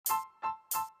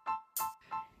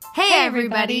Hey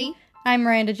everybody! I'm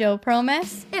Miranda Jo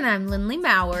Promes. And I'm Lindley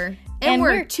Maurer. And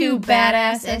we're two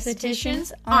badass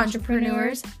estheticians,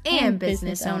 entrepreneurs, and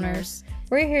business owners.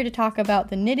 We're here to talk about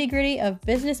the nitty-gritty of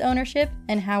business ownership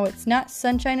and how it's not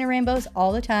sunshine and rainbows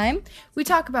all the time. We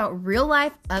talk about real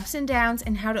life ups and downs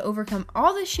and how to overcome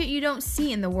all the shit you don't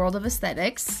see in the world of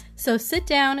aesthetics. So sit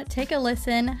down, take a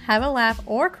listen, have a laugh,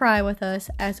 or cry with us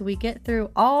as we get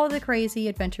through all the crazy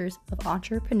adventures of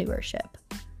entrepreneurship.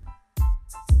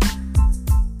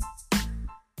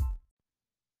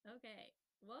 Okay,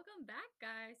 welcome back,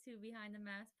 guys, to Behind the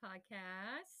Mask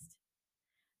podcast.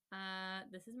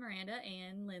 This is Miranda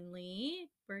and Lindley.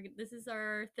 This is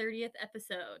our 30th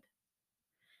episode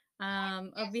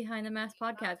of Behind the Mask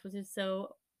podcast, which is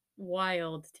so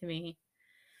wild to me.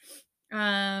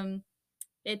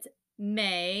 It's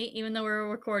May, even though we're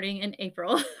recording in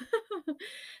April.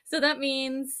 So that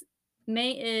means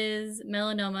May is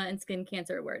Melanoma and Skin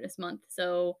Cancer Awareness Month.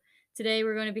 So today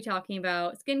we're going to be talking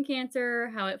about skin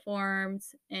cancer, how it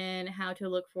forms, and how to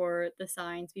look for the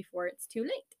signs before it's too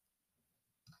late.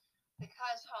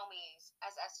 Because, homies,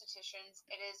 as estheticians,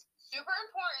 it is super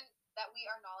important that we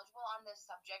are knowledgeable on this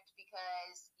subject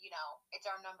because, you know, it's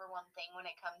our number one thing when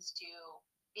it comes to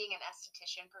being an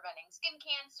esthetician, preventing skin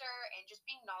cancer, and just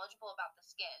being knowledgeable about the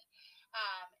skin,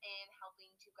 and helping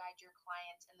to guide your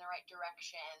clients in the right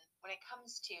direction when it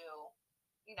comes to,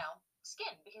 you know,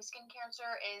 skin, because skin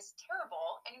cancer is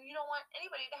terrible, and you don't want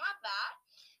anybody to have that.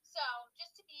 So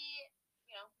just to be,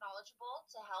 you know, knowledgeable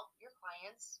to help your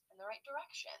clients in the right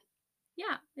direction.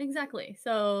 Yeah, exactly.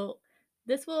 So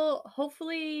this will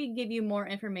hopefully give you more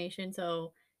information.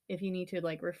 So if you need to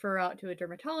like refer out to a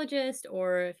dermatologist,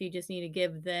 or if you just need to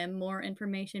give them more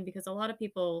information, because a lot of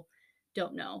people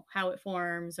don't know how it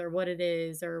forms or what it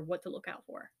is or what to look out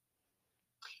for.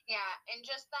 Yeah, and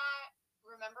just that,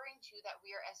 remembering too that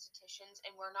we are estheticians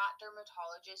and we're not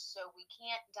dermatologists, so we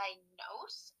can't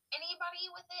diagnose anybody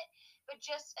with it, but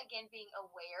just again being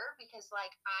aware, because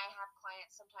like I have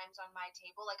clients sometimes on my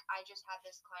table, like I just had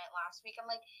this client last week.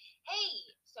 I'm like, hey,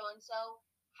 so and so,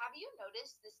 have you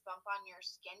noticed this bump on your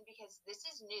skin? Because this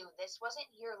is new. This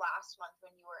wasn't here last month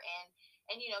when you were in.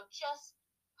 And you know, just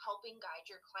helping guide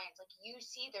your clients. Like, you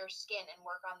see their skin and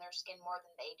work on their skin more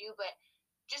than they do, but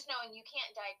just knowing you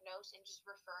can't diagnose and just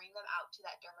referring them out to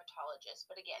that dermatologist.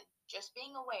 But again, just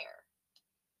being aware.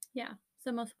 Yeah, it's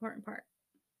the most important part.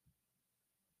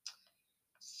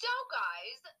 So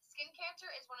guys, skin cancer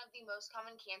is one of the most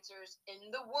common cancers in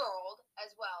the world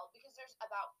as well, because there's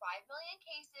about 5 million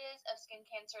cases of skin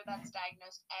cancer that's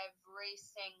diagnosed every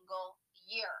single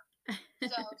year.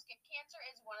 So skin cancer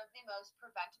is one of the most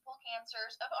preventable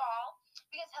cancers of all,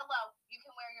 because hello, you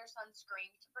can wear your sunscreen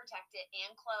to protect it,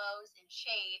 and clothes and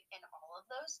shade and all of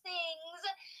those things.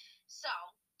 So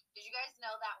did you guys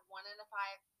know that 1 out of 5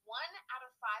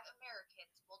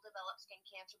 Americans will develop skin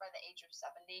cancer by the age of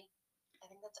 70? I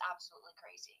think that's absolutely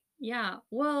crazy. Yeah,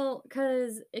 well,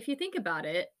 because if you think about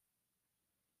it,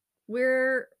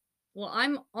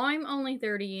 I'm only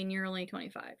 30 and you're only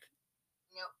 25. Yep.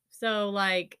 So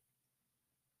like,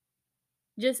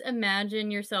 just imagine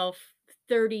yourself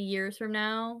 30 years from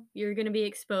now, you're going to be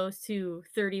exposed to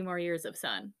 30 more years of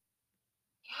sun.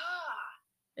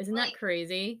 Yeah. Isn't that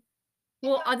crazy?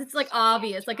 Well, it's like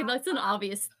obvious. Like, that's an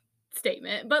obvious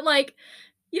statement. But like,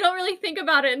 you don't really think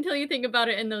about it until you think about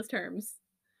it in those terms.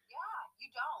 Yeah, you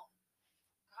don't.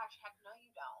 Gosh, heck no, you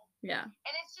don't. Yeah.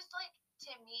 And it's just like,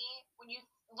 to me, when you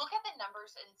look at the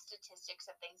numbers and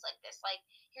statistics of things like this, like,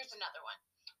 here's another one.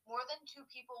 More than 2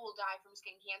 people will die from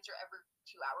skin cancer every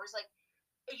 2 hours. Like,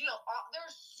 you know,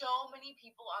 there's so many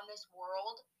people on this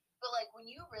world, but like,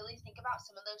 when you really think about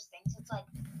some of those things, it's like,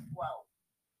 whoa,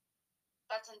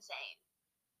 that's insane.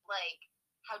 Like,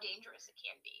 how dangerous it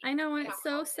can be. I know, and it's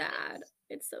so sad.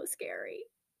 It's so scary.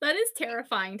 That is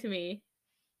terrifying to me.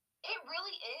 It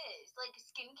really is. Like,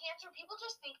 skin cancer, people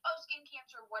just think, oh, skin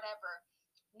cancer, whatever.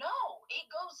 No, it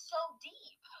goes so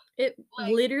deep. It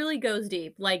literally goes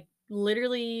deep. Like,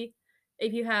 literally,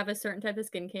 if you have a certain type of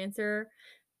skin cancer,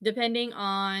 depending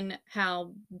on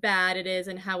how bad it is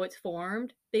and how it's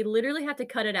formed, they literally have to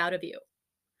cut it out of you.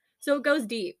 So it goes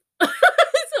deep.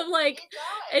 So like,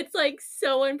 it's like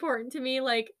so important to me,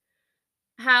 like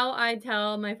how I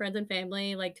tell my friends and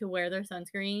family like to wear their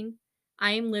sunscreen.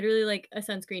 I am literally like a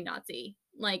sunscreen Nazi.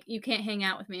 Like, you can't hang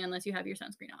out with me unless you have your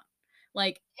sunscreen on.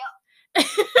 Like, yep.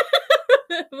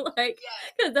 Like,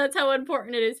 because that's how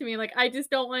important it is to me. Like, I just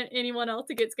don't want anyone else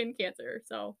to get skin cancer.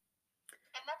 So.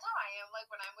 And that's how I am. Like,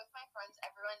 when I'm with my friends,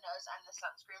 everyone knows I'm the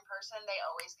sunscreen person. They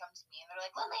always come to me and they're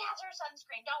like, Lindley has her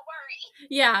sunscreen, don't worry.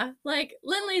 Yeah, like,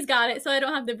 Lindley's got it, so I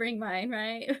don't have to bring mine,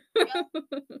 right? Yep.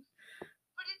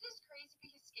 But it is crazy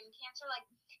because skin cancer, like,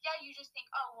 yeah, you just think,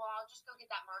 oh, well, I'll just go get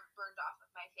that mark burned off of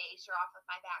my face or off of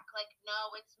my back. Like,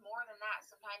 no, it's more than that.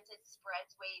 Sometimes it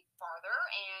spreads way farther,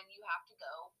 and you have to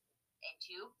go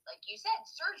into, like you said,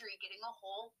 surgery, getting a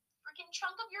whole freaking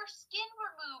chunk of your skin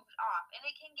removed off. And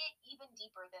it can get even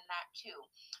deeper than that, too,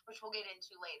 which we'll get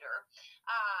into later.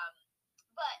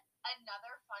 But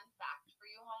another fun fact for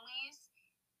you, homies.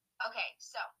 Okay,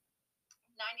 so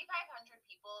 9,500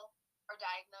 people are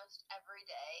diagnosed every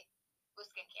day with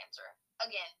skin cancer.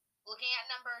 Again, looking at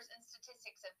numbers and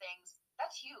statistics of things,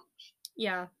 that's huge.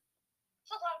 Yeah.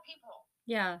 It's a lot of people.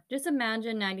 Yeah. Just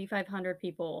imagine 9,500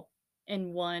 people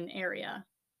in one area.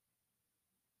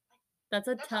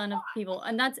 That's a ton of people.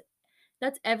 And that's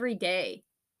every day.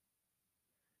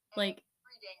 Like,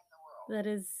 every day in the world. That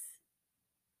is.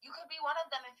 You could be one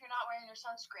of them if you're not wearing your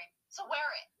sunscreen. So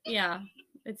wear it. Yeah.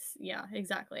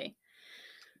 Exactly.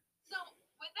 So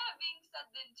with that being said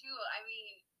then too, I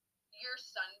mean, your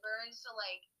sunburns, so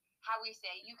like how we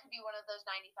say, you could be one of those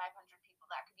 9,500 people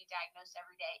that could be diagnosed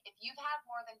every day. If you've had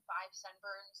more than 5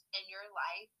 sunburns in your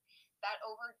life, that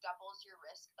over doubles your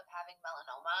risk of having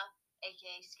melanoma,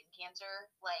 aka skin cancer.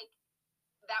 Like,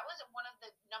 that was one of the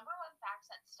number one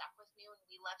facts that stuck with me when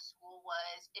we left school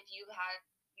was if you had,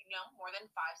 more than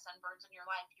 5 sunburns in your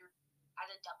life, you're at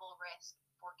a double risk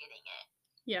for getting it.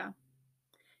 Yeah.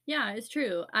 Yeah, it's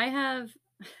true. I have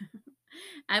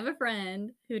a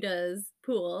friend who does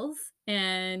pools,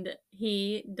 and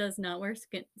he does not wear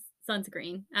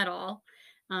sunscreen at all.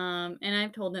 And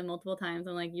I've told him multiple times,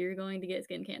 I'm like, you're going to get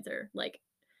skin cancer. Like,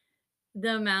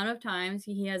 the amount of times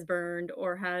he has burned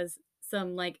or has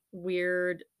some like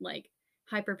weird like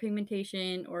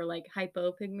hyperpigmentation or like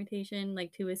hypopigmentation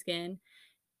like to his skin,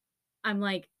 I'm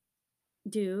like,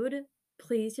 dude,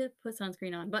 please just put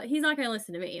sunscreen on. But he's not going to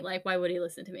listen to me. Like, why would he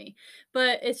listen to me?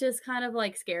 But it's just kind of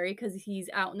like scary because he's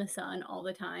out in the sun all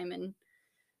the time, and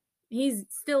he's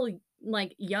still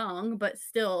like young, but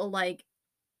still like,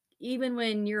 even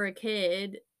when you're a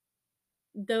kid,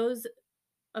 those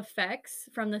effects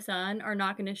from the sun are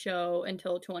not going to show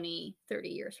until 20, 30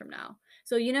 years from now.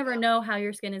 So you never know how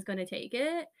your skin is going to take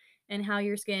it and how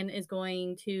your skin is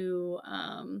going to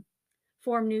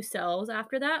form new cells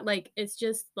after that. Like, it's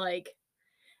just like,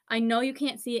 I know you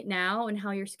can't see it now and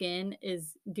how your skin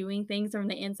is doing things from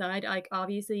the inside. Like,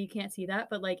 obviously you can't see that,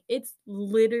 but like, it's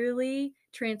literally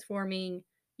transforming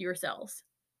your cells.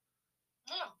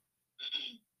 Yeah.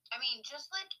 I mean, just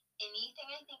like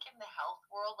anything, I think, in the health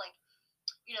world, like,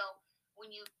 when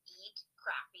you eat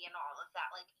crappy and all of that,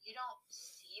 like, you don't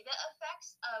see the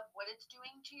effects of what it's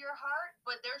doing to your heart,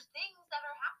 but there's things that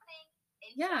are happening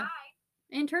inside. Yeah.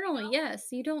 Internally, yes.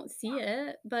 You don't see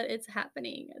it, but it's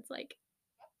happening. It's like,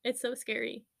 it's so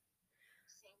scary.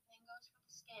 Same thing goes for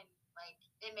the skin. Like,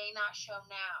 it may not show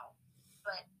now,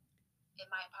 but it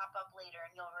might pop up later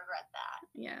and you'll regret that.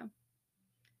 Yeah.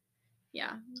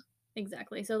 Yeah,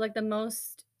 exactly. So like the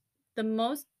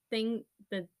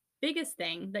biggest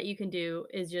thing that you can do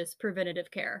is just preventative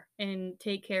care and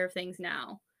take care of things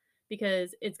now,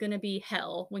 because it's going to be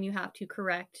hell when you have to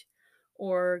correct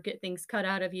or get things cut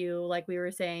out of you, like we were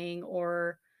saying,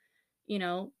 or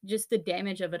just the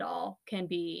damage of it all can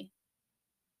be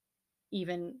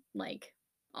even like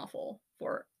awful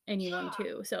for anyone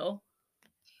too. So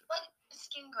like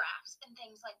skin grafts and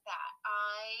things like that,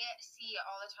 I see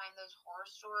all the time those horror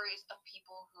stories of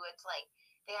people who it's like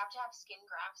they have to have skin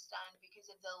grafts done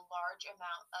because of the large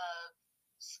amount of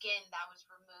skin that was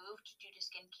removed due to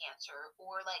skin cancer,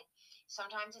 or like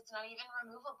sometimes it's not even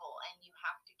removable and you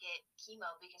have to get chemo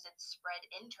because it's spread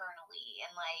internally,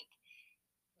 and like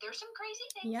there's some crazy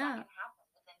things that can happen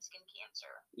within skin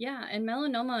cancer. Yeah, and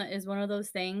melanoma is one of those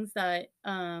things that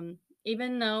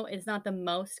even though it's not the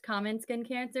most common skin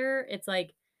cancer, it's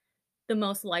like the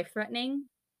most life-threatening,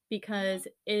 because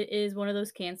it is one of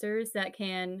those cancers that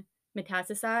can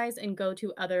metastasize and go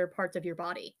to other parts of your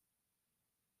body.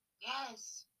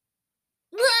 Yes.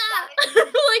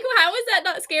 Like, how is that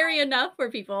not scary enough for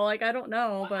people? Like, I don't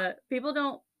know, but people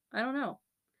don't, I don't know.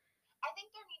 I think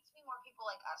there needs to be more people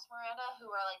like us, Miranda, who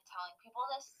are like telling people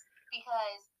this,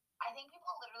 because I think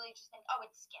people literally just think, oh,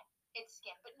 it's skin. It's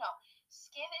skin. But no,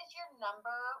 skin is your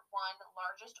number one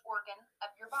largest organ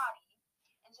of your body.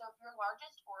 And so if your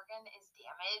largest organ is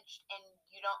damaged and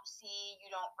you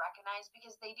don't recognize,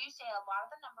 because they do say a lot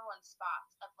of the number one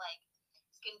spots of like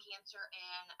skin cancer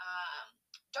and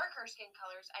darker skin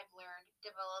colors, I've learned,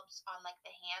 develops on like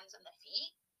the hands and the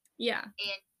feet. Yeah.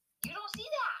 And you don't see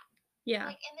that.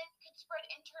 Yeah. Like, and then it could spread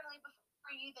internally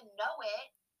before you even know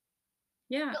it.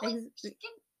 Yeah. But like,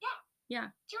 skin,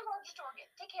 yeah. It's your largest organ.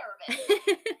 Take care of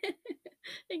it.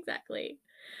 Exactly.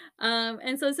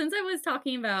 And so since I was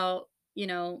talking about,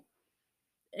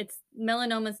 it's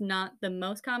melanoma's not the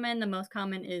most common. The most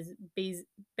common is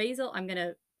basal. I'm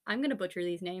gonna butcher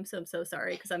these names, so I'm so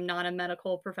sorry because I'm not a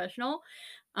medical professional.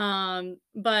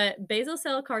 But basal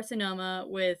cell carcinoma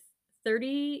with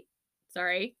 30,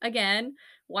 sorry, again,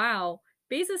 wow.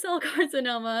 Basal cell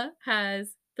carcinoma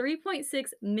has 3.6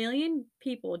 million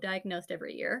people diagnosed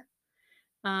every year.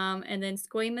 And then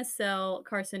squamous cell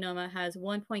carcinoma has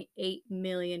 1.8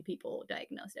 million people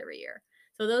diagnosed every year.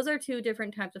 So those are two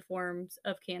different types of forms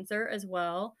of cancer as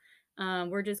well.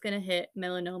 We're just going to hit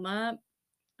melanoma,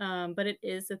 but it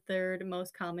is the third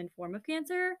most common form of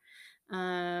cancer.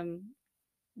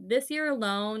 This year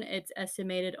alone, it's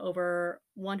estimated over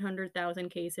 100,000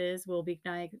 cases will be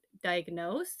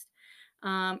diagnosed.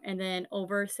 And then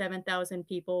over 7,000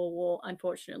 people will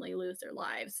unfortunately lose their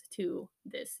lives to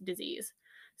this disease.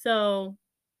 So,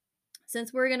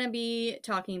 since we're going to be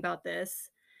talking about this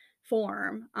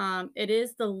form, it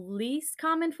is the least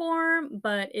common form,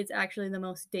 but it's actually the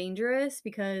most dangerous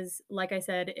because, like I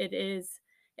said, it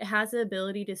has the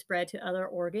ability to spread to other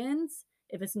organs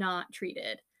if it's not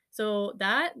treated. So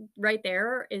that right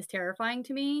there is terrifying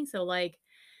to me. So like,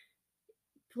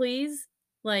 please,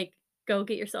 like, go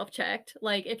get yourself checked.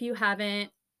 Like, if you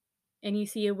haven't and you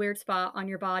see a weird spot on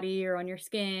your body or on your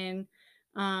skin,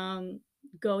 um,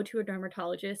 go to a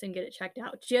dermatologist and get it checked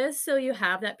out just so you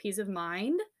have that peace of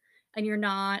mind and you're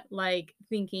not like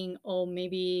thinking, oh,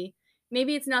 maybe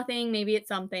it's nothing, maybe it's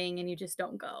something, and you just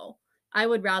don't go. I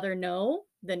would rather know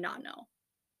than not know.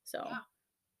 So, Yeah.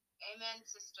 Amen,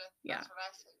 sister. yeah. That's what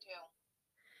I say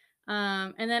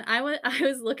too. And then I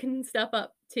was looking stuff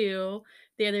up too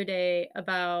the other day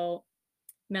about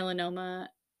melanoma,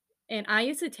 and I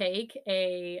used to take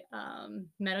a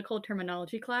medical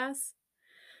terminology class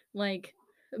like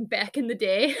back in the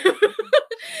day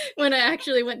when I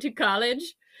actually went to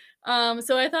college.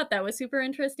 So I thought that was super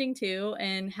interesting too,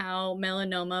 and how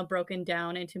melanoma broken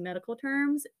down into medical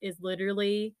terms is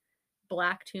literally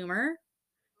black tumor.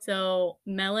 So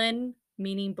melon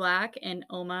meaning black and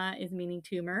oma is meaning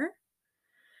tumor.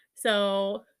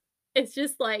 So it's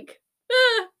just like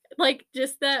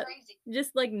just that, Crazy.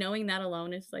 just like knowing that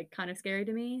alone is like kind of scary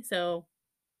to me. So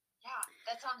Yeah,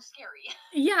 that sounds scary.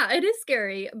 yeah, it is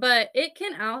scary, but it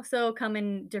can also come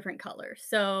in different colors.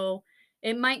 So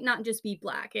it might not just be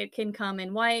black. It can come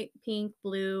in white, pink,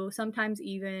 blue, sometimes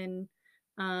even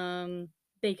um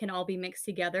they can all be mixed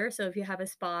together. So if you have a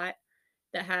spot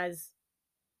that has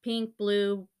pink,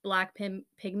 blue, black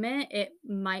pigment, it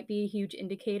might be a huge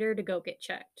indicator to go get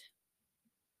checked.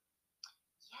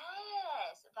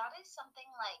 Yes, that is something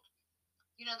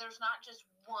like, there's not just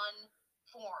one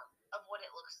form of what it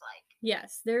looks like.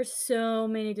 Yes, there's so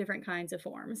many different kinds of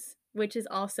forms, which is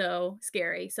also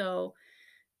scary. So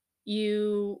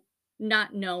you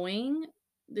not knowing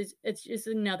this, it's just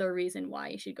another reason why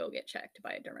you should go get checked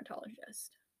by a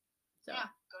dermatologist. So Yeah,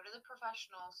 go to the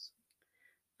professionals.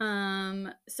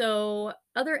 So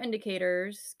other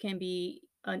indicators can be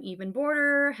uneven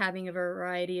border, having a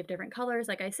variety of different colors,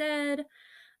 like I said.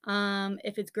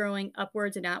 If it's growing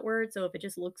upwards and outwards, so if it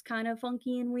just looks kind of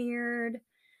funky and weird.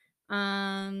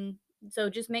 Um, so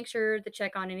just make sure to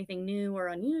check on anything new or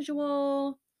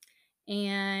unusual.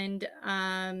 And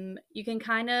you can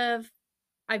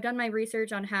I've done my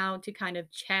research on how to kind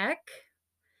of check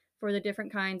for the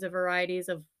different kinds of varieties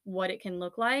of what it can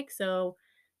look like. So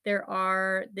there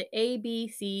are the A, B,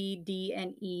 C, D,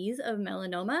 and E's of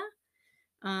melanoma.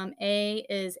 A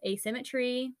is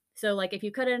asymmetry. So, like, if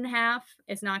you cut it in half,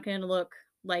 it's not going to look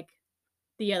like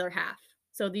the other half.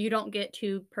 So you don't get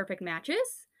two perfect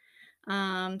matches.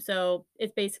 So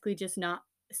it's basically just not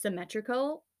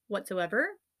symmetrical whatsoever.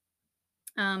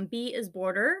 B is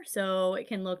border, so it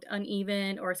can look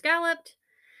uneven or scalloped.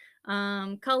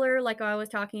 Color, like I was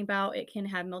talking about, it can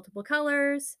have multiple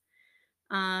colors.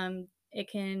 It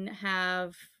can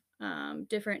have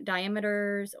different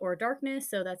diameters or darkness.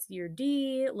 So that's your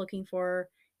D, looking for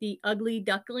the ugly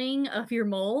duckling of your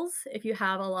moles if you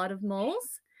have a lot of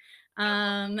moles.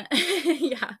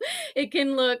 Yeah, it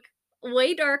can look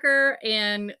way darker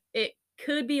and it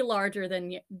could be larger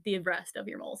than the rest of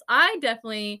your moles. I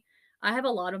have a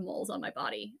lot of moles on my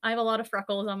body. I have a lot of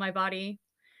freckles on my body.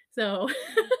 So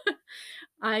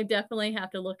I definitely have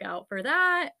to look out for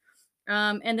that.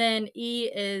 And then E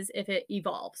is if it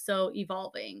evolves. So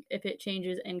evolving, if it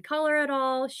changes in color at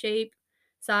all, shape,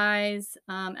 size,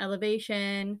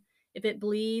 elevation, if it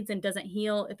bleeds and doesn't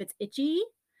heal, if it's itchy,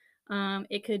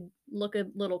 it could look a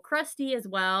little crusty as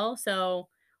well. So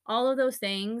all of those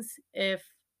things, if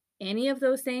any of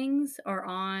those things are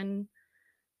on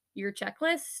your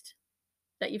checklist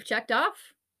that you've checked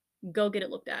off, go get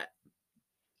it looked at.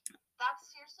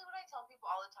 That's seriously what I tell people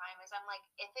all the time is I'm like,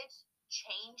 if it's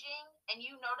changing and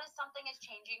you notice something is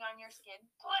changing on your skin,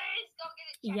 please go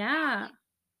get it checked Yeah. out.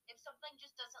 Like, if something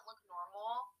just doesn't look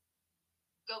normal,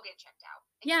 go get checked out.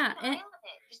 And Yeah, keep an eye on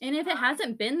it. Just and keep if an it eye.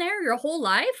 hasn't been there your whole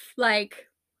life, like,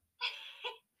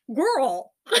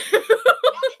 girl,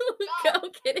 Go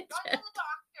go get it to the checked.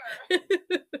 doctor.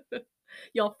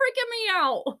 Y'all freaking me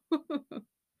out. For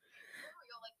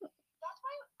real, like, that's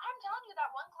why I'm telling you,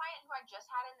 that one client who I just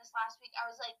had in this last week, I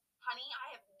was like, honey,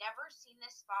 I have never seen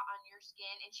this spot on your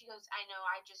skin. And she goes, I know,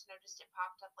 I just noticed it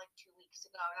popped up like 2 weeks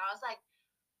ago. And I was like,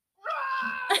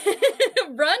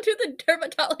 run! Run to the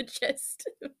dermatologist.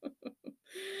 Just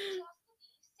to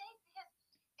be safe, because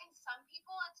in some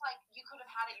people, it's like you could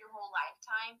have had it your whole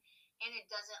lifetime and it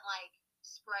doesn't like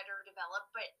spread or develop.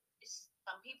 But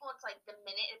some people, it's like the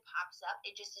minute it pops up,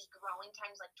 it just is growing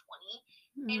times like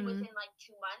 20. And within like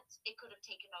 2 months, it could have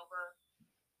taken over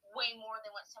way more than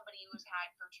what somebody who's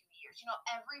had for 2 years. You know,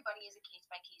 everybody is a case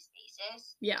by case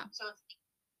basis. Yeah. So it's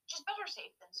just better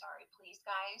safe than sorry, please,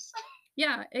 guys.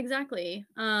 Yeah, exactly.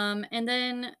 And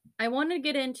then I want to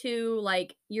get into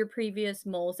like your previous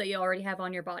moles that you already have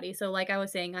on your body. So like I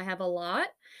was saying, I have a lot.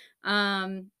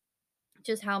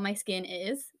 Just how my skin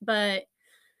is, but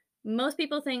most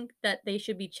people think that they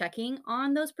should be checking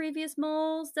on those previous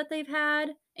moles that they've had,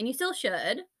 and you still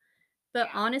should. But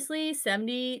Yeah. honestly,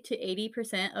 70 to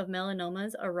 80% of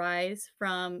melanomas arise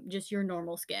from just your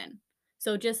normal skin.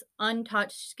 So just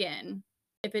untouched skin.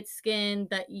 If it's skin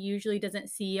that usually doesn't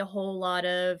see a whole lot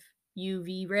of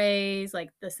UV rays,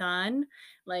 like the sun,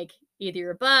 like either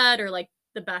your butt or like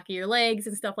the back of your legs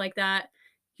and stuff like that,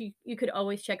 you could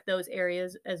always check those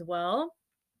areas as well,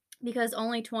 because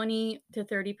only 20 to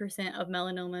 30% of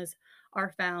melanomas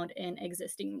are found in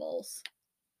existing moles.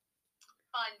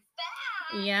 Fun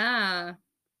fact! Yeah.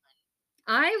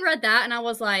 I read that and I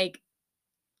was like,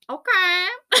 okay.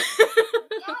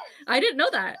 Yes. I didn't know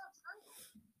It's that. so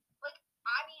true. Like,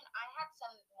 I mean, I had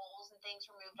some moles and things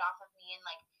removed off of me, and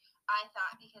like, I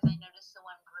thought because I noticed the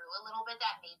one grew a little bit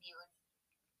that maybe it would,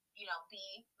 you know,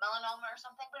 be melanoma or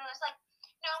something. But it was like,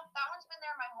 no, that one's been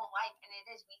there my whole life, and it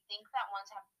is. We think that ones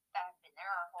that have been there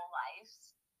our whole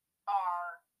lives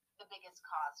are the biggest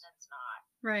cause, and it's not.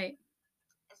 Right.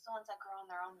 It's the ones that grow on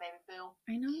their own, baby boo.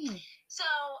 I know. So,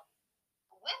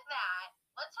 with that,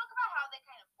 let's talk about how they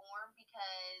kind of form,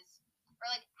 because, or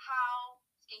like how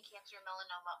skin cancer,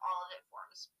 melanoma, all of it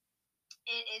forms.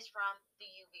 It is from the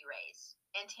UV rays,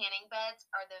 and tanning beds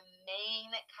are the main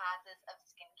causes of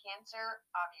skin cancer,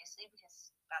 obviously,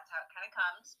 because that's how it kind of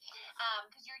comes.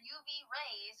 Because your UV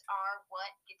rays are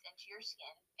what gets into your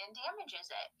skin and damages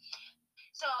it.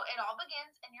 So it all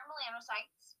begins in your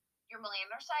melanocytes. Your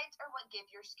melanocytes are what give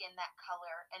your skin that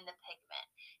color and the pigment,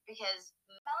 because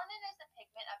melanin is the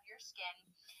pigment of your skin,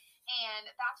 and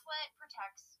that's what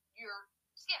protects your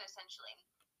skin, essentially.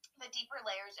 The deeper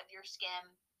layers of your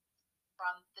skin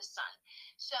from the sun.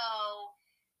 So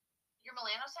your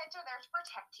melanocytes are there to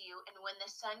protect you, and when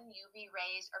the sun UV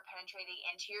rays are penetrating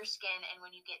into your skin and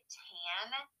when you get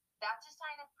tan, that's a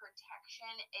sign of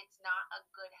protection. It's not a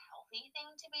good, healthy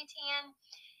thing to be tan.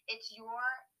 It's your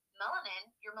melanin,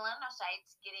 your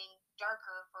melanocytes getting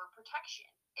darker for protection.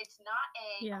 It's not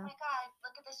oh my God,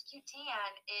 look at this cute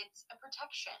tan. It's a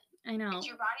protection. I know. It's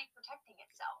your body protecting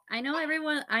itself. I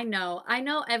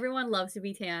know everyone loves to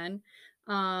be tan.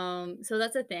 So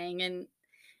that's a thing, and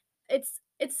it's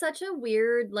such a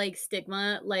weird like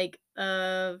stigma like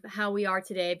of how we are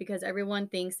today, because everyone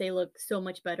thinks they look so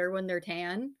much better when they're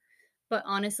tan. But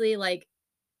honestly, like,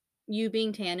 you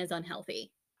being tan is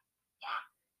unhealthy.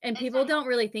 Yeah. And people don't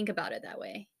really think about it that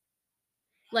way.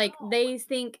 Like, they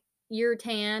think you're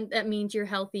tan, that means you're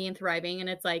healthy and thriving, and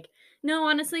it's like, no,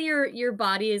 honestly, your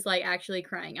body is like actually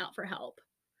crying out for help.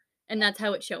 And that's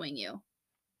how it's showing you.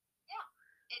 Yeah.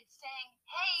 It's saying,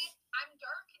 hey, I'm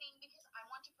darkening because I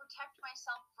want to protect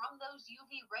myself from those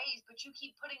UV rays, but you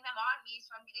keep putting them on me,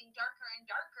 so I'm getting darker and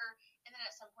darker. And then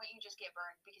at some point you just get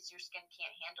burned because your skin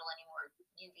can't handle any more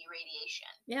UV radiation.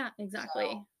 Yeah, exactly.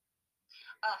 So,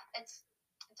 it's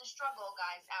a struggle,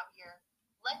 guys, out here.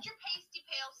 Let your pasty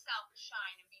pale self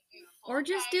shine and be beautiful. Or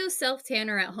just do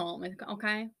self-tanner at home,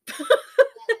 okay?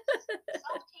 Yes.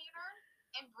 Self-tanner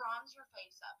and bronze your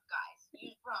face up, guys.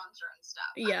 Use bronzer and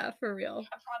stuff. Yeah, for real.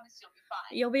 I promise you'll be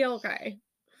fine. You'll be okay.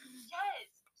 Yes.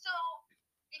 So,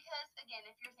 because again,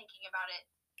 if you're thinking about it,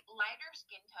 lighter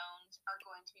skin tones are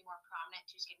going to be more prominent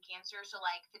to skin cancer. So,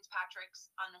 like Fitzpatrick's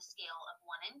on the scale of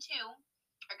 1 and 2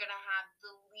 are going to have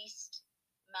the least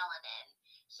melanin.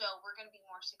 So we're going to be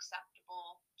more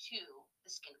susceptible to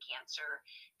the skin cancer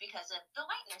because of the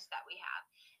lightness that we have.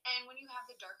 And when you have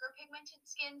the darker pigmented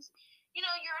skins, you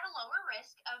know, you're at a lower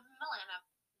risk of melanoma.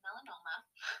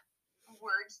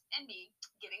 words and me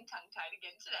getting tongue-tied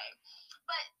again today.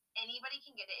 But anybody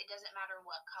can get it. It doesn't matter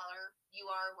what color you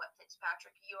are, what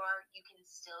Fitzpatrick you are, you can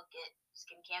still get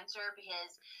skin cancer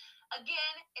because,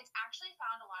 again, it's actually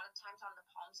found a lot of times on the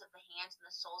palms of the hands and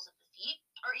the soles of the feet,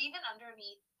 or even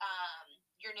underneath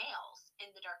your nails in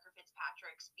the darker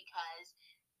Fitzpatricks because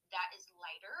that is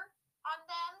lighter on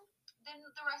them than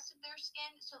the rest of their skin.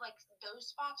 So, like,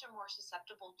 those spots are more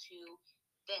susceptible to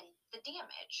than the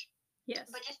damage.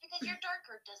 Yes. But just because you're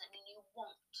darker doesn't mean you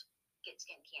won't get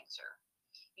skin cancer.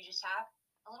 You just have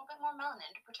a little bit more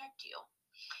melanin to protect you.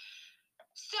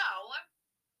 So,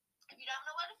 if you don't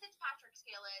know what a Fitzpatrick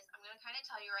scale is, I'm going to kind of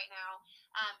tell you right now.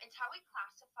 It's how we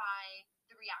classify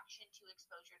the reaction to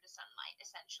exposure to sunlight,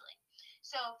 essentially.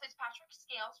 So, Fitzpatrick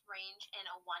scales range in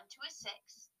a 1 to a 6.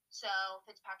 So,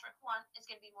 Fitzpatrick 1 is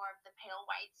going to be more of the pale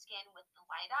white skin with the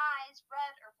light eyes,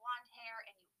 red or blonde hair,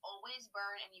 and you always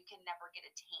burn and you can never get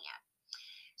a tan.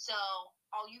 So,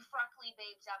 all you freckly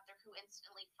babes out there who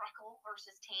instantly freckle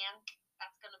versus tan,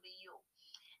 that's going to be you.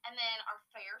 And then our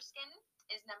fair skin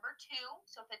is number 2.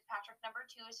 So, Fitzpatrick number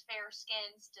 2 is fair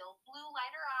skin, still blue,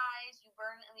 lighter eyes, you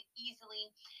burn easily,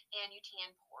 and you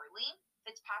tan poorly.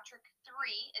 Fitzpatrick 3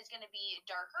 is going to be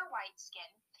darker white skin,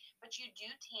 but you do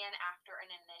tan after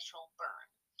an initial burn.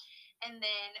 And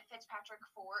then Fitzpatrick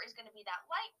 4 is going to be that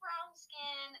light brown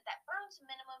skin that burns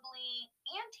minimally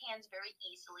and tans very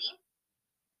easily.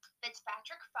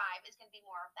 Fitzpatrick 5 is going to be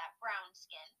more of that brown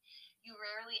skin. You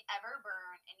rarely ever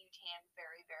burn and you tan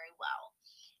very, very well.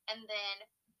 And then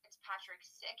Fitzpatrick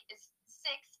 6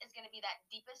 is going to be that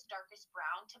deepest, darkest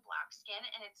brown to black skin,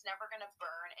 and it's never going to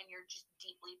burn, and you're just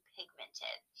deeply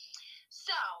pigmented.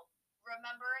 So,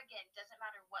 remember again, doesn't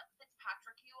matter what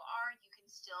Fitzpatrick you are, you can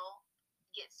still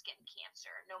get skin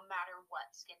cancer, no matter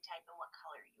what skin type and what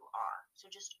color you are. So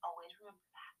just always remember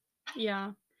that.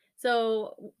 Yeah.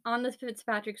 So on the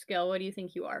Fitzpatrick scale, what do you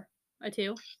think you are? A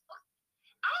 2?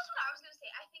 That's what I was going to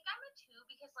say. I think I'm a 2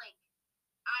 because, like,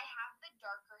 I have the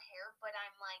darker hair, but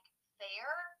I'm, like, fair.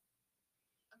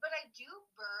 But I do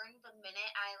burn the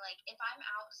minute I, like, if I'm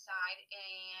outside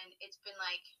and it's been,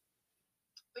 like,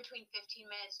 between 15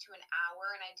 minutes to an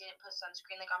hour and I didn't put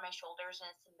sunscreen, like, on my shoulders and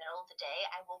it's the middle of the day,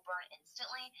 I will burn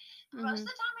instantly. But most of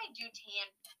the time I do tan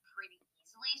pretty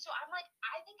easily. So I'm, like,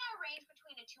 I think I range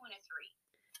between a 2 and a 3.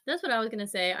 That's what I was going to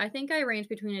say. I think I range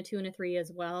between a 2 and a 3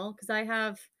 as well, because I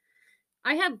have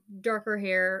darker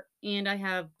hair and I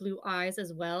have blue eyes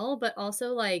as well, but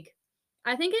also, like,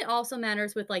 I think it also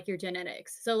matters with, like, your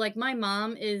genetics. So, like, my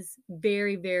mom is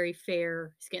very, very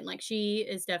fair skin. Like, she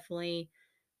is definitely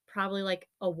probably like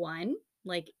a 1,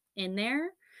 like, in there.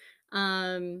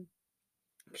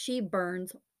 She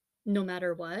burns no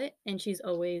matter what, and she's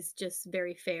always just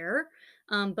very fair.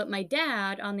 But my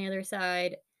dad, on the other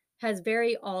side, has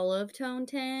very olive tone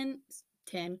tin.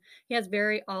 He has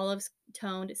very olive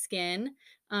toned skin.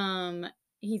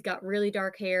 He's got really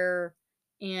dark hair,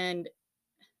 and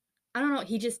I don't know,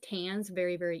 he just tans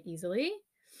very, very easily.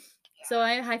 Yeah. So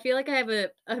I feel like I have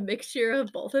a mixture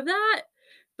of both of that.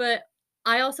 But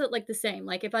I also like the same.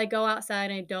 Like, if I go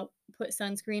outside and I don't put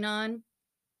sunscreen on,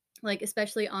 like,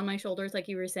 especially on my shoulders, like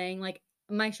you were saying, like,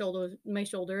 my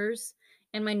shoulders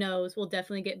and my nose will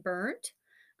definitely get burnt.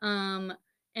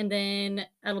 And then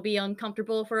it'll be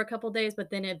uncomfortable for a couple days, but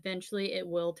then eventually it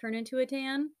will turn into a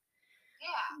tan.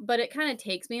 Yeah. But it kind of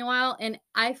takes me a while, and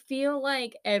I feel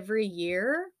like every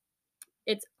year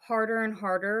it's harder and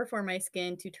harder for my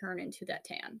skin to turn into that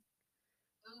tan.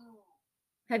 Ooh.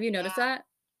 Have you noticed that?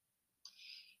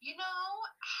 You know,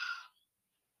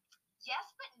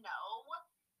 yes, but no.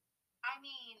 I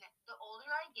mean, the older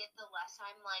I get, the less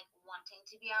I'm, like, wanting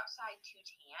to be outside to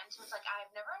tan. So it's like I've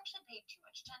never actually paid too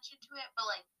much attention to it. But,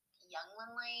 like, young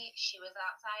Lindley, she was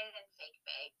outside and fake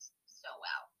baked so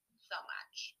well. So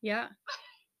much. Yeah.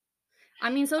 I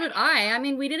mean, so did I. I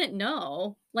mean, we didn't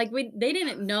know. Like, they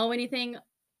didn't know anything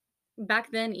back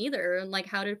then either, like,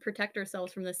 how to protect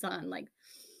ourselves from the sun. Like,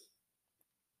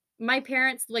 my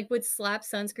parents, like, would slap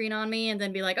sunscreen on me and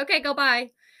then be like, okay, go bye.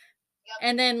 Yep.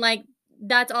 And then, like,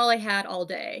 that's all I had all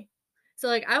day. So,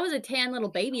 like, I was a tan little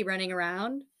baby running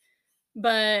around.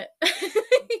 But,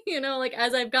 you know, like,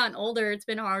 as I've gotten older, it's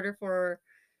been harder for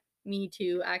me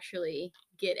to actually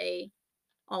get a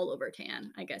all over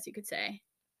tan, I guess you could say.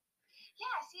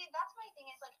 Yeah, see, that's my thing.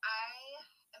 It's like I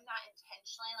am not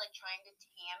intentionally, like, trying to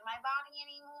tan my body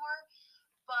anymore.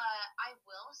 But I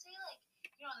will say, like,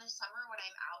 you know, in the summer when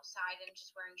I'm outside and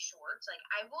just wearing shorts, like,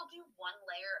 I will do one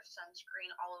layer of sunscreen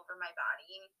all over my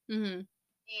body. Mm-hmm.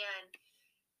 And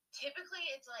typically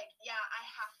it's like, yeah, I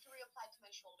have to reapply to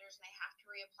my shoulders and I have to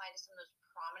reapply to some of those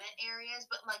prominent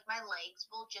areas, but, like, my legs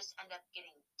will just end up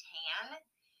getting tan.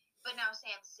 But now, say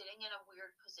I'm sitting in a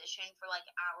weird position for like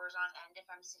hours on end. If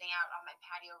I'm sitting out on my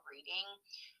patio reading,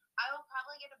 I will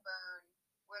probably get a burn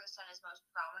where the sun is most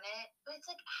prominent. But it's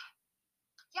like,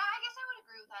 yeah, I guess I would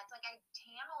agree with that. It's like I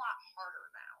tan a lot harder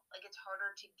now. Like it's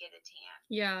harder to get a tan.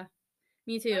 Yeah,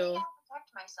 me But I too. gotta protect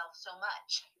myself so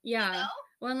much. Yeah. You know?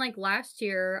 Well, and like last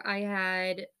year, I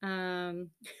had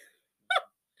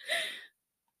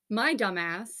my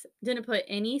dumbass didn't put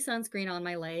any sunscreen on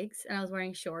my legs, and I was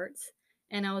wearing shorts,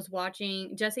 and I was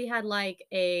watching. Jesse had like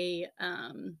a I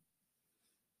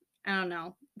don't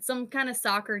know, some kind of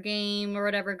soccer game or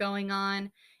whatever going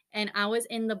on, and I was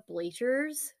in the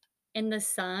bleachers in the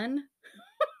sun.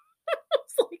 I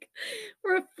was like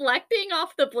reflecting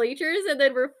off the bleachers and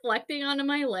then reflecting onto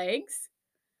my legs.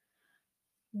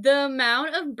 The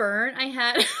amount of burn I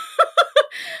had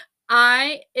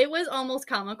it was almost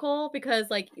comical because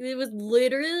like it was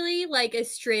literally like a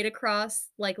straight across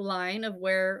like line of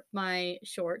where my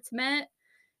shorts met,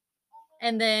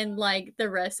 and then like the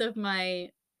rest of my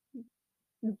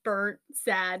burnt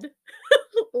sad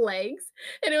legs,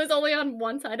 and it was only on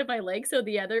one side of my leg, so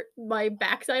my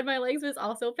back side of my legs was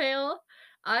also pale.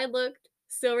 I looked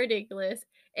so ridiculous,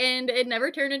 and it never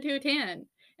turned into a tan,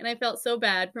 and I felt so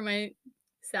bad for my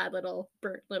sad little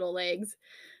burnt little legs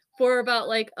for about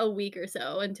like a week or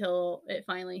so until it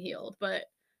finally healed. But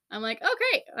I'm like,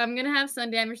 okay, I'm gonna have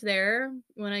sun damage there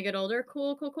when I get older.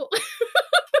 Cool, cool, cool. I'm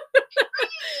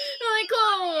like,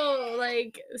 cool.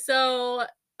 Like, so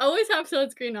always have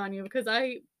sunscreen on you because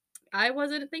I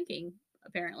wasn't thinking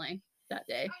apparently that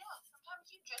day. I know. Sometimes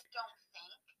you just don't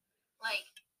think. Like,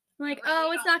 Like, you really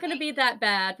oh, it's don't not gonna think. be that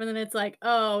bad, but then it's like,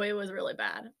 oh, it was really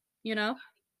bad. You know?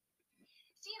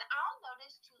 See, and I'll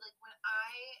notice too, like when I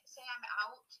say I'm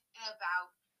out and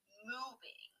about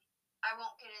moving, I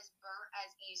won't get as burnt as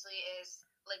easily as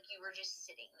like you were just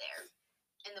sitting there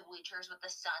in the bleachers with the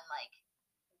sun like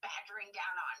battering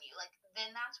down on you. Like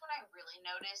then that's when I really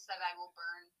notice that I will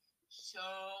burn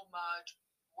so much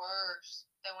worse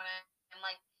than when I'm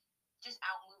like just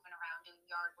out moving around doing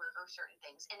yard work or certain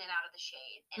things in and out of the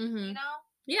shade and Mm-hmm. you know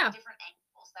Yeah. different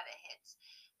angles that it hits.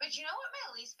 But you know what my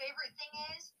least favorite thing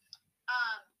is?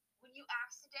 When you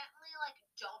accidentally like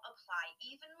don't apply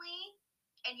evenly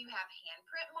and you have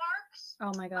handprint marks.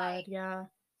 Oh my god, Like, yeah.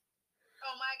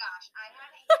 oh my gosh, I had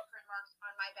handprint marks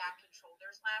on my back and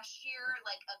shoulders last year,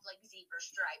 like of like zebra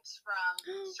stripes from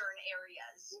certain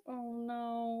areas. Oh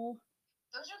no.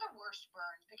 Those are the worst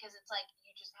burns because it's like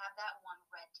you just have that one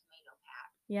red tomato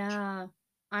patch. Yeah.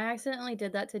 I accidentally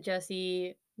did that to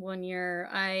Jesse one year.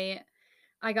 I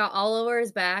got all over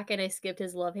his back and I skipped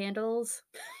his love handles.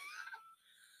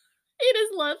 And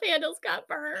his love handles got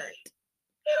burnt.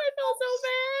 And I felt so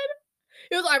bad.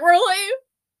 He was like, really?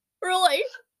 Really?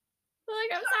 I'm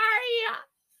like, I'm sorry.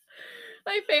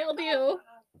 I failed you.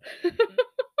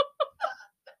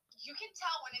 You can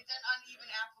tell when it's an uneven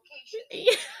application.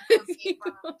 Yes,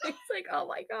 it's like, oh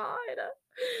my god.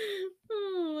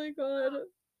 Oh my god.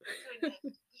 Goodness,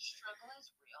 the struggle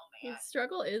is real, man. The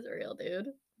struggle is real, dude.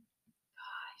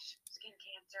 Gosh, skin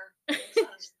cancer,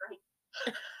 sunscreen.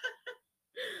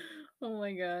 Oh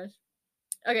my gosh.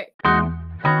 Okay.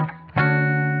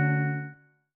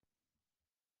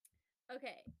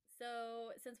 Okay,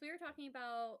 so since we were talking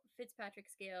about Fitzpatrick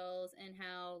scales and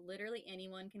how literally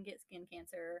anyone can get skin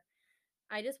cancer,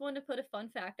 I just wanted to put a fun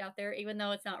fact out there, even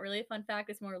though it's not really a fun fact,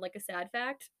 it's more like a sad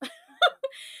fact.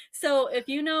 So if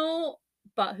you know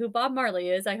who Bob Marley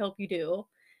is, I hope you do.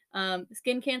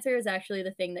 Skin cancer is actually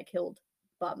the thing that killed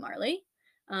Bob Marley.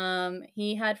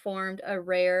 He had formed a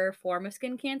rare form of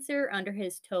skin cancer under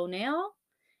his toenail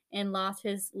and lost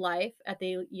his life at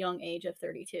the young age of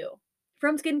 32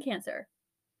 from skin cancer.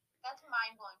 That's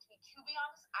mind blowing to me. To be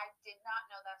honest, I did not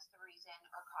know that's the reason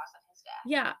or cause of his death.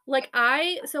 Yeah, like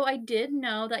I did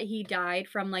know that he died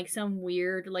from like some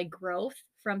weird like growth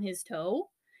from his toe,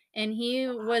 and he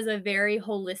was a very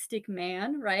holistic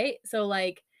man, right? So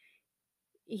like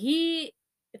he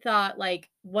thought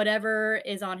like whatever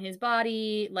is on his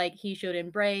body, like he should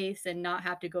embrace and not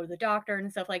have to go to the doctor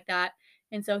and stuff like that.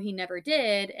 And so he never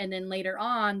did. And then later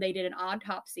on, they did an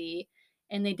autopsy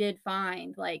and they did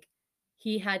find like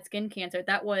he had skin cancer.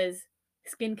 That was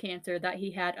skin cancer that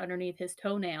he had underneath his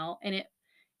toenail, and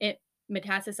it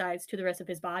metastasized to the rest of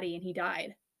his body, and he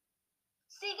died.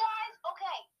 See, guys,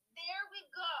 okay, there we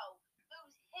go.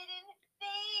 Those hidden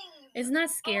things. Isn't that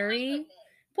Oh my scary? goodness.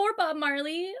 Poor Bob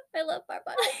Marley. I love Bob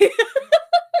Marley.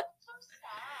 That's so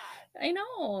sad. I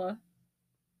know.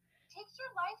 It takes your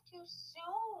life too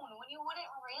soon when you wouldn't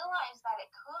realize that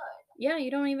it could. Yeah, you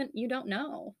don't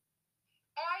know.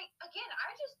 And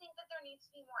I just think that there needs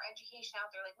to be more education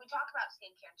out there. Like, we talk about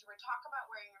skin cancer, we talk about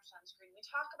wearing your sunscreen, we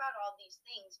talk about all these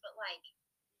things, but like,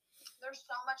 there's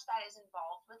so much that is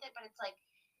involved with it. But it's like,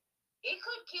 it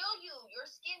could kill you. Your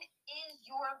skin is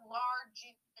your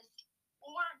largest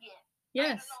organ.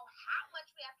 Yes. I don't know how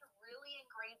much we have to really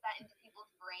engrave that into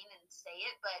people's brain and say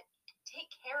it, but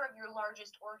take care of your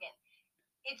largest organ.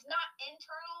 It's not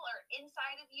internal or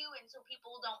inside of you, and so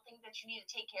people don't think that you need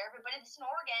to take care of it, but it's an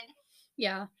organ.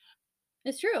 Yeah.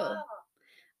 It's true. Oh,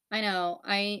 I know.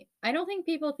 I don't think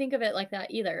people think of it like that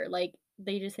either. Like,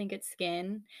 they just think it's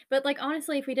skin. But like,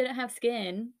 honestly, if we didn't have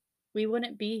skin, we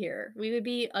wouldn't be here. We would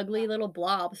be ugly little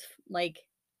blobs. Like,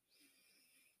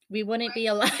 we wouldn't be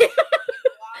right? alive. Blobs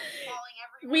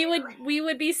falling we everywhere.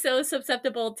 would be so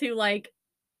susceptible to like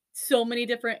so many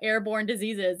different airborne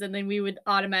diseases, and then we would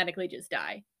automatically just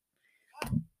die.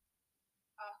 Oh,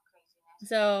 craziness.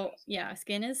 So Craziness. yeah,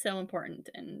 skin is so important,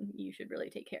 and you should really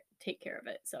take care of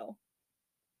it. So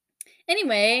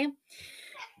anyway,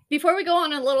 before we go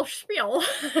on a little spiel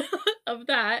of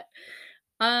that,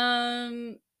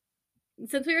 since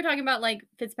we were talking about like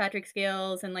Fitzpatrick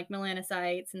scales and like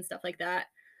melanocytes and stuff like that,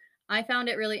 I found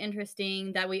it really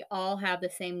interesting that we all have the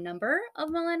same number of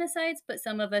melanocytes, but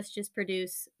some of us just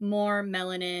produce more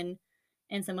melanin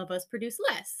and some of us produce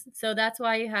less. So that's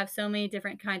why you have so many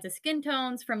different kinds of skin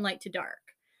tones from light to dark.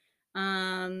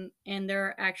 And there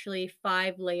are actually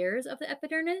 5 layers of the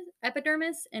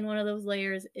epidermis, and one of those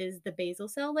layers is the basal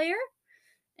cell layer.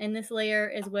 And this layer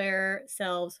is where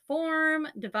cells form,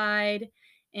 divide,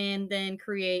 and then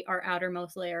create our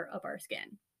outermost layer of our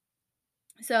skin.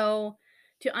 So,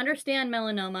 to understand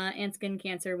melanoma and skin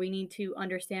cancer, we need to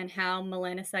understand how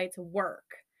melanocytes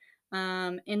work.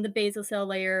 In the basal cell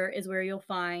layer is where you'll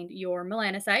find your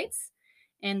melanocytes,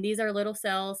 and these are little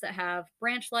cells that have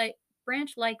branch-like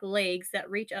legs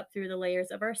that reach up through the layers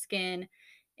of our skin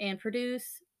and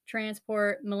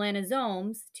transport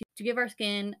melanosomes to give our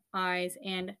skin, eyes,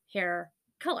 and hair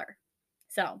color.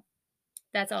 So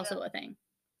that's also a thing.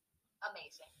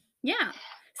 Amazing. Yeah.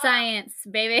 Science,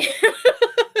 baby.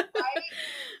 Right?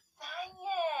 Science.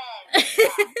 Yeah.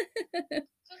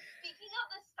 So speaking of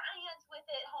the science with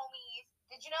it, homies,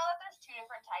 did you know that there's 2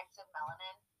 different types of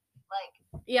melanin? Like,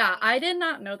 Yeah, I did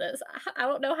not know this. I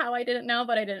don't know how I didn't know,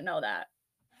 but I didn't know that.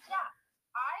 yeah,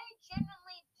 I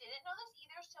genuinely didn't know this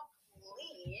either, so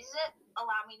please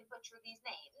allow me to butcher these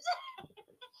names.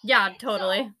 Yeah,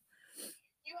 totally. So,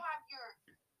 you have your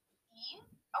E.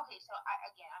 Okay, so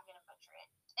I'm gonna butcher it.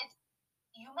 It's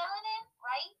eumelanin,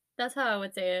 right? That's how I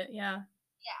would say it, yeah.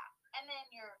 Yeah, and then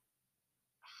your,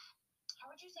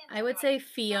 how would you say this? I would say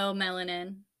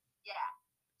pheomelanin. Yeah,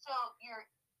 so your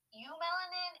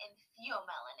eumelanin and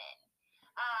pheomelanin.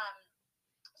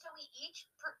 So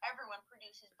everyone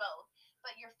produces both,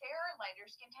 but your fairer, lighter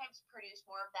skin types produce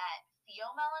more of that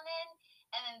pheomelanin,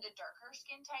 and then the darker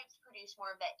skin types produce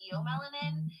more of that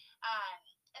eumelanin.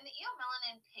 And the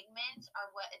eomelanin pigments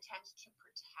are what attempts to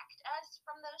protect us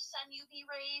from those sun UV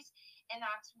rays, and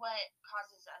that's what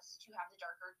causes us to have the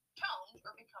darker tones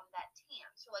or become that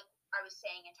tan. So like I was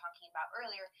saying and talking about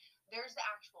earlier, there's the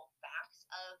actual facts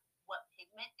of what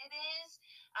pigment it is.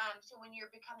 So when you're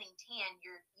becoming tan,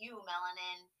 your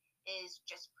eumelanin is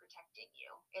just protecting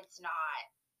you. It's not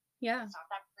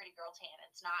that pretty girl tan.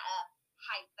 It's not a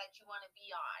hype that you want to be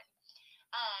on.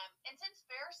 And since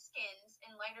fair skins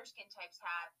and lighter skin types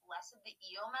have less of the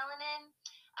eomelanin,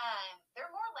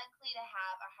 they're more likely to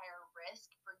have a higher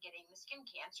risk for getting the skin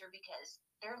cancer because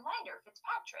they're lighter,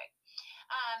 Fitzpatrick.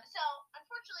 So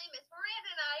unfortunately, Miss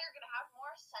Miranda and I are going to have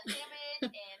more sun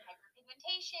damage and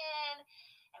hyperpigmentation,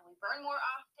 and we burn more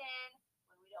often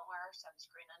when we don't wear our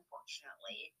sunscreen,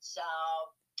 unfortunately. So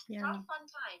it's not a fun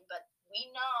time, but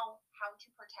we know how to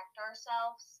protect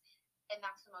ourselves. And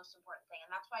that's the most important thing.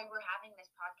 And that's why we're having this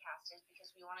podcast, is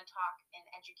because we want to talk and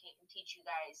educate and teach you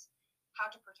guys how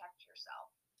to protect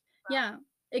yourself. Yeah,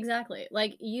 exactly.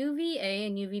 Like UVA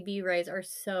and UVB rays are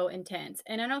so intense.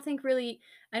 And I don't think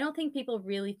people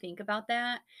really think about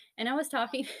that. And I was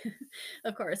talking,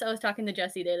 of course, I was talking to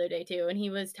Jesse the other day too. And he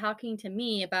was talking to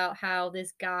me about how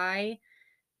this guy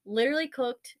literally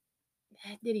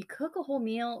did he cook a whole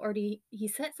meal, or did he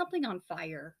set something on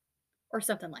fire or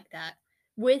something like that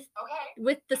with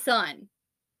the sun?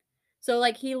 So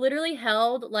like he literally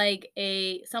held like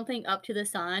something up to the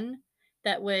sun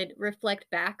that would reflect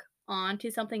back onto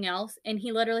something else, and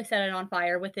he literally set it on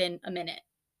fire within a minute.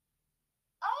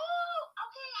 Oh,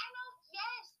 okay, I know.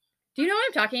 Yes. Do you know what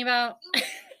I'm talking about? Yes,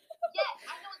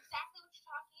 I know exactly what you're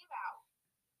talking about.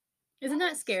 Isn't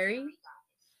that scary?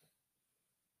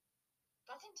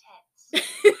 That's intense.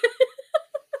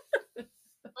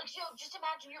 Like, so just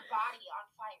imagine your body on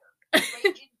fire, a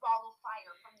raging ball of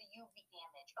fire from the UV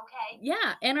damage. okay?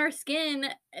 Yeah, and our skin,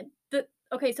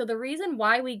 so the reason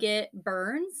why we get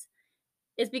burns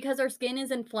is because our skin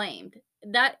is inflamed.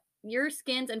 That your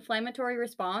skin's inflammatory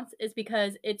response is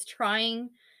because it's trying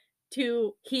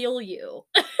to heal you.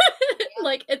 Yep.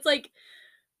 Like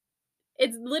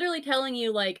it's literally telling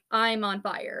you like I'm on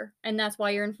fire and that's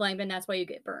why you're inflamed and that's why you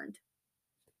get burned.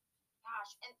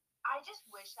 Gosh, and I just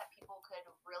wish that people could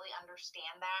really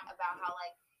understand that about how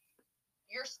like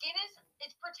your skin is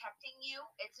it's protecting you.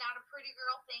 It's not a pretty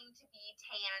girl thing to be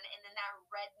tan, and then that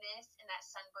redness and that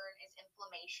sunburn is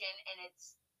inflammation, and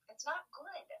it's not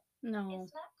good. No.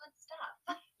 It's not good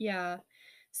stuff. Yeah.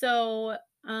 So,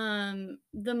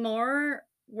 the more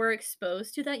we're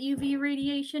exposed to that UV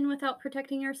radiation without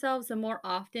protecting ourselves, the more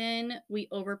often we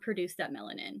overproduce that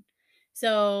melanin.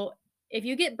 So, if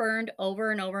you get burned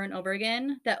over and over and over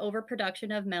again, that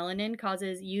overproduction of melanin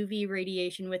causes UV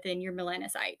radiation within your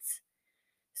melanocytes.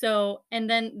 So, and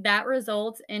then that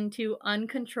results into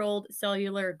uncontrolled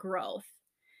cellular growth.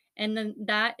 And then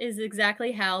that is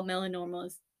exactly how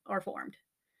melanomas are formed.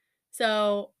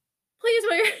 So, please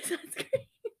wear your sunscreen.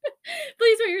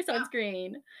 Please wear your Yeah.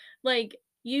 sunscreen. Like,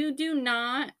 you do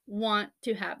not want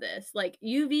to have this. Like,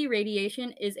 UV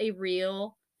radiation is a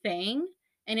real thing,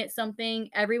 and it's something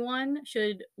everyone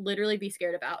should literally be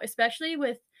scared about, especially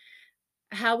with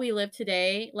how we live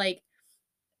today. Like,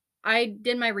 I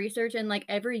did my research, and like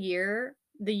every year,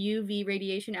 the UV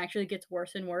radiation actually gets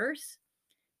worse and worse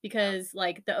Yep. because,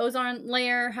 like, the ozone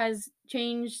layer has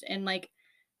changed, and like,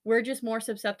 we're just more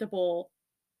susceptible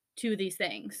to these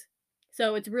things.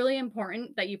 So it's really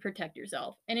important that you protect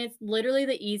yourself. And it's literally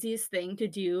the easiest thing to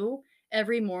do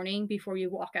every morning before you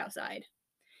walk outside.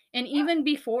 And Yeah. even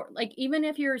before, like, even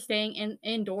if you're staying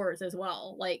indoors as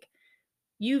well, like,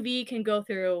 UV can go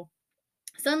through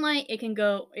sunlight,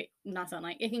 not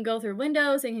sunlight, it can go through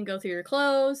windows, it can go through your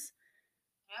clothes,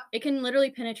 Yep. it can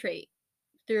literally penetrate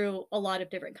through a lot of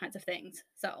different kinds of things.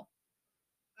 So,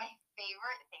 My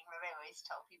favorite thing that I always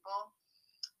tell people,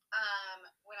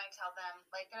 when I tell them,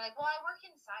 like, they're like, well, I work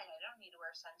inside. I don't need to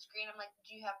wear sunscreen. I'm like,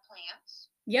 do you have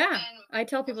plants? yeah, And I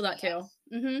tell people people say that too.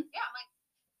 yes. Mhm. Yeah, I'm like,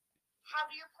 how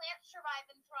do your plants survive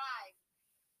and thrive?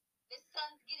 The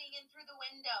sun's getting in through the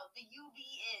window. The UV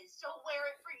is. So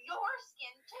wear it for your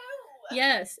skin too.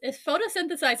 Yes, it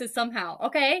photosynthesizes somehow,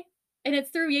 okay? And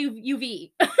it's through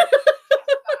UV. Yes,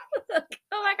 guys.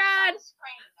 Oh my Wear god.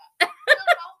 sunscreen. So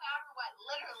no matter what,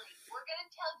 literally, we're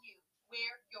gonna tell you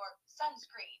wear your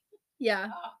sunscreen.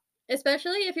 Yeah, Oh,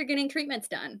 especially if you're getting treatments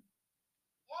done.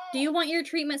 Do you want yes. your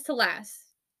treatments to last?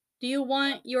 Do you Yep.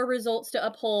 want your results to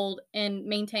uphold and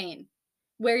maintain?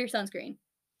 Wear your sunscreen.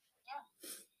 Yeah.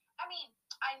 I mean,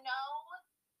 I know.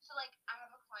 So, like, I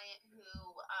have a client who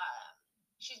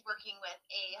she's working with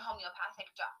a homeopathic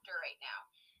doctor right now,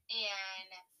 and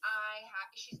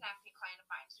she's an active client of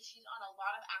mine. So she's on a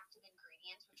lot of active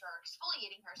ingredients which are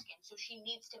exfoliating her skin. So she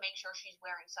needs to make sure she's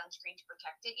wearing sunscreen to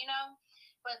protect it, you know.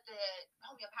 But the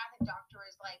homeopathic doctor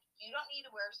is like, you don't need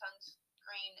to wear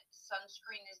sunscreen.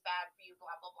 Sunscreen is bad for you.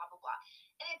 Blah blah blah blah blah.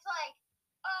 And it's like,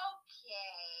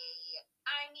 okay,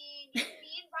 I mean, you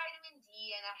need vitamin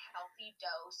D in a healthy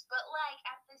dose, but like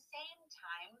at the same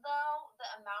time, though, the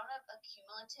amount of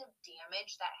accumulative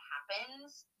damage that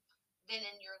happens then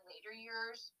in your later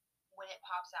years when it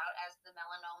pops out as the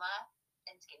melanoma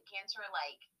and skin cancer,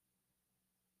 like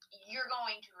you're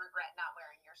going to regret not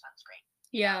wearing your sunscreen.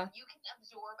 You know, Yeah. you can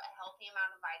absorb a healthy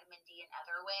amount of vitamin D in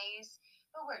other ways,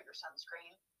 but wear your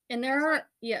sunscreen. And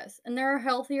Because, like, there are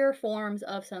healthier forms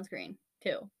of sunscreen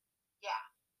too. yeah,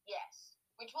 yes,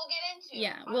 which we'll get into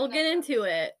Yeah, on we'll the get next into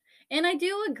episode. it. And I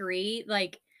do agree,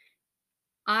 like,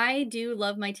 I do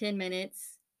love my 10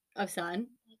 minutes of sun.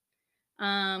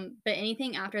 But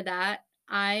anything after that,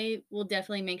 I will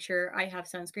definitely make sure I have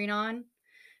sunscreen on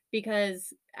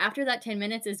because after that 10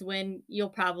 minutes is when you'll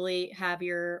probably have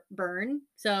your burn.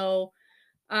 So,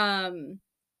 um,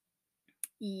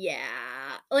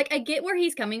 yeah, like I get where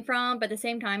he's coming from, but at the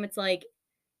same time, it's like,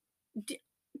 do,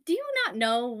 do you not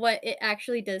know what it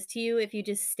actually does to you if you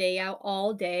just stay out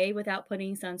all day without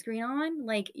putting sunscreen on?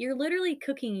 Like, you're literally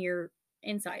cooking your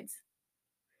insides.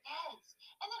 Yes.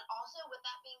 And then also with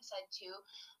that being said too,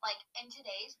 like in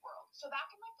today's world, so back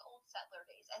in like the old settler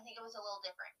days, I think it was a little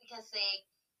different because they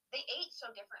ate so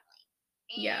differently.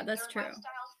 Yeah, And that's their true.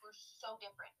 lifestyles were so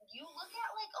different. You look at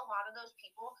like a lot of those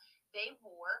people, they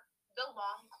wore the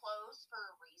long clothes for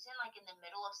a reason, like in the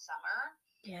middle of summer.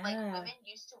 Like Yeah. women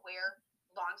used to wear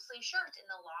long sleeve shirts and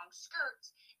the long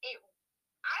skirts.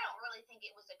 I don't really think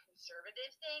it was a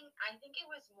conservative thing. I think it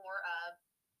was more of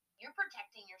you're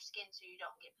protecting your skin so you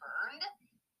don't get burned.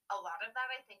 A lot of that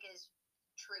I think is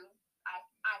true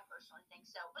I personally think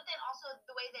so. But then also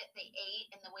the way that they ate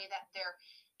and the way that their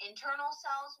internal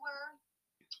cells were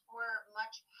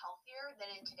much healthier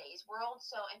than in today's world.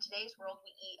 So in today's world,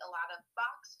 we eat a lot of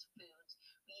boxed foods.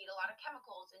 We eat a lot of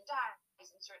chemicals and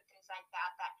dyes and certain things like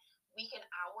that that weaken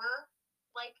our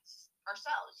like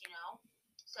ourselves, you know.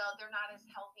 So they're not as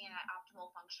healthy and at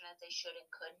optimal function as they should and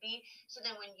could be. So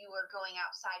then when you are going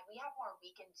outside, we have more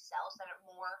weakened cells that are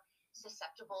more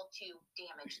susceptible to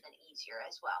damage than easier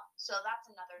as well. So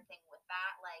that's another thing with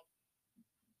that. Like,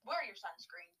 wear your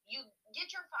sunscreen. You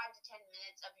get your 5 to 10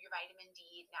 minutes of your vitamin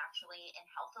D naturally and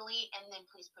healthily, and then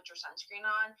please put your sunscreen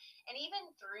on. And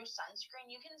even through sunscreen,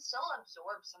 you can still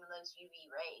absorb some of those UV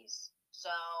rays.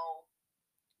 So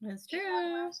That's you want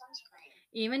to wear true. sunscreen.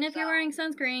 Even if you're wearing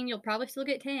sunscreen, you'll probably still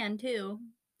get tan too.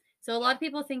 So a lot of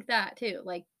people think that too.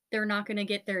 Like they're not going to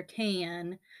get their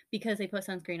tan because they put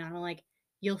sunscreen on. I'm like,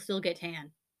 you'll still get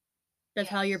tan. That's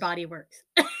how your body works.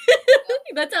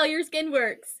 That's how your skin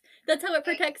works. That's how it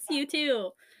protects you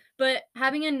too. But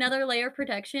having another layer of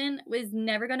protection was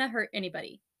never going to hurt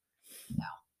anybody. No.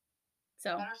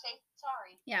 So better safe than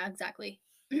sorry. Yeah, exactly.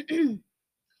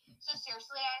 So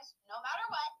seriously, guys, no matter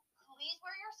what, please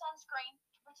wear your sunscreen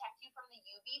to protect you from the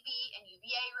UVB and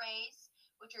UVA rays,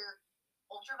 which are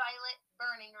ultraviolet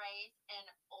burning rays and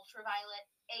ultraviolet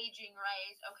aging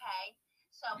rays, okay?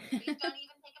 So please don't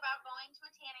even think about going to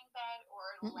a tanning bed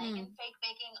or laying in fake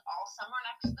baking all summer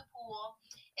next to the pool.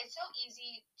 It's so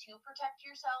easy to protect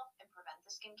yourself and prevent the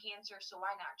skin cancer, so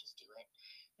why not just do it?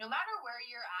 No matter where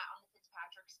you're at on the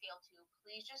Fitzpatrick scale too,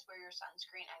 please just wear your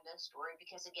sunscreen. End of story.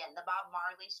 Because again, the Bob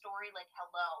Marley story, like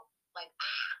hello, like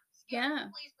scary.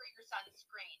 Please wear your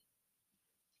sunscreen.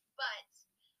 But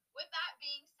with that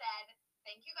being said,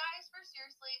 thank you guys for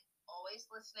seriously always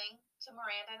listening to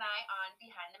Miranda and I on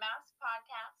Behind the Mask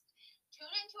podcast.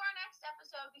 Tune into our next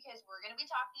episode because we're going to be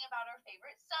talking about our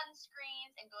favorite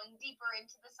sunscreens and going deeper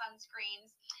into the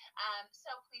sunscreens.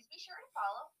 So please be sure to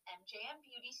follow MJM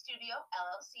Beauty Studio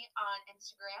LLC on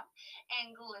Instagram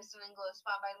and Glisten and Glow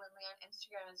Spot by Lindley on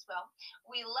Instagram as well.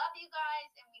 We love you guys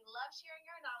and we love sharing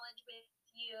our knowledge with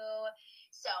you.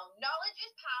 So knowledge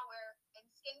is power and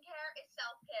skincare is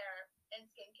self-care and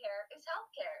skincare is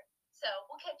healthcare. So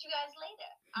we'll catch you guys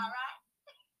later. All right.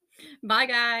 Bye,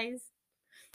 guys.